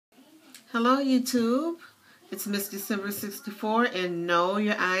Hello YouTube, it's Miss December 64 and no,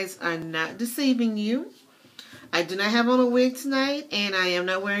 your eyes are not deceiving you. I do not have on a wig tonight and I am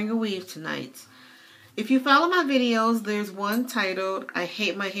not wearing a weave tonight. If you follow my videos, there's one titled, I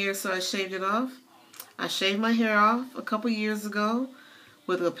hate my hair so I shaved it off. I shaved my hair off a couple years ago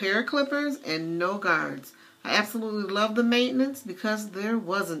with a pair of clippers and no guards. I absolutely love the maintenance because there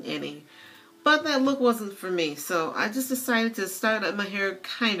wasn't any. But that look wasn't for me, so I just decided to start letting my hair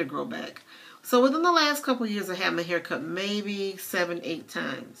kind of grow back. So within the last couple of years, I had my hair cut maybe 7-8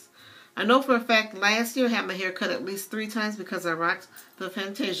 times. I know for a fact last year I had my hair cut at least 3 times because I rocked the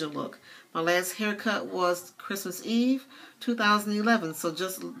Fantasia look. My last haircut was Christmas Eve 2011, so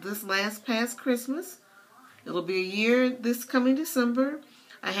just this past Christmas, it'll be a year this coming December,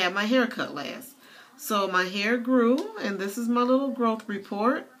 I had my hair cut last. So my hair grew, and this is my little growth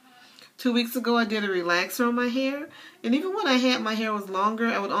report. 2 weeks ago, I did a relaxer on my hair, and even when my hair was longer,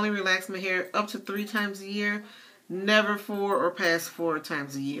 I would only relax my hair up to 3 times a year, never 4 or past 4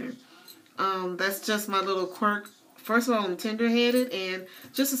 times a year. That's just my little quirk. First of all, I'm tender-headed, and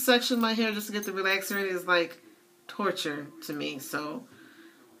just to section my hair just to get the relaxer in is like torture to me. So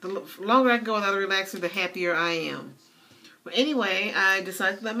the longer I can go without a relaxer, the happier I am. But anyway, I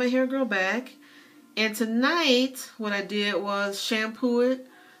decided to let my hair grow back, and tonight what I did was shampoo it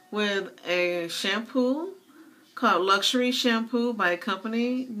with a shampoo called Luxury Shampoo by a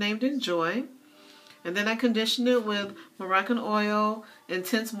company named Enjoy. And then I conditioned it with Moroccan Oil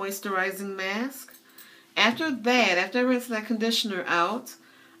Intense Moisturizing Mask. After I rinsed that conditioner out,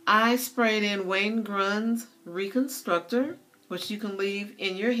 I sprayed in Wayne Grunn's Reconstructor, which you can leave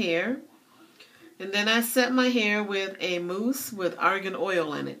in your hair. And then I set my hair with a mousse with argan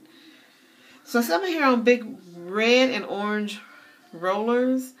oil in it. So I set my hair on big red and orange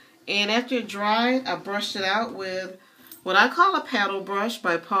rollers, and after it dried, I brushed it out with what I call a paddle brush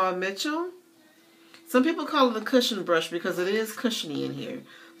by Paul Mitchell. Some people call it a cushion brush because it is cushiony in here.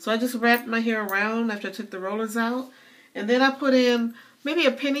 So I just wrapped my hair around after I took the rollers out, and then I put in maybe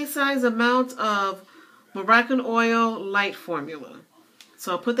a penny-sized amount of Moroccan Oil Light Formula.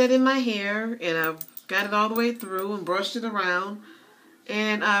 So I put that in my hair, and I got it all the way through and brushed it around,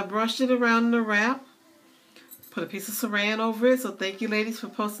 and I brushed it around in a wrap. Put a piece of saran over it, so thank you ladies for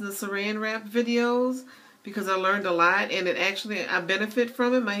posting the saran wrap videos because I learned a lot and I benefit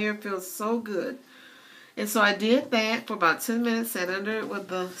from it. My hair feels so good. And so I did that for about 10 minutes, sat under it with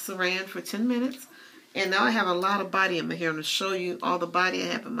the saran for 10 minutes, and now I have a lot of body in my hair. I'm going to show you all the body I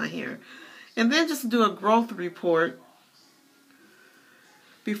have in my hair. And then just to do a growth report,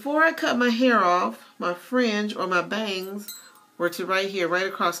 before I cut my hair off, my fringe or my bangs were to right here, right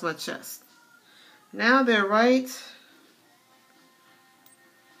across my chest. Now they're right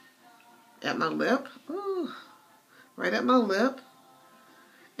at my lip. Ooh, right at my lip.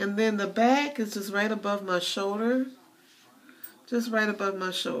 And then the back is just right above my shoulder. Just right above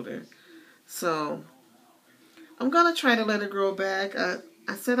my shoulder. So I'm going to try to let it grow back.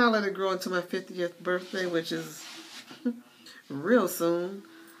 I said I'll let it grow until my 50th birthday, which is real soon.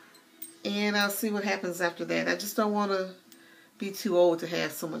 And I'll see what happens after that. I just don't want to be too old to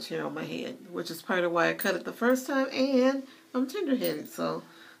have so much hair on my head, which is part of why I cut it the first time, and I'm tender-headed, so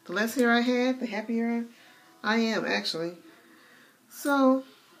the less hair I have, the happier I am, actually. So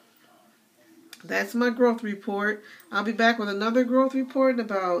that's my growth report. I'll be back with another growth report in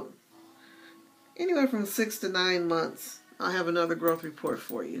about anywhere from 6 to 9 months. I'll have another growth report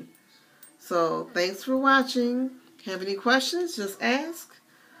for you. So thanks for watching. Have any questions, just ask.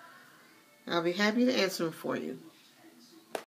 I'll be happy to answer them for you.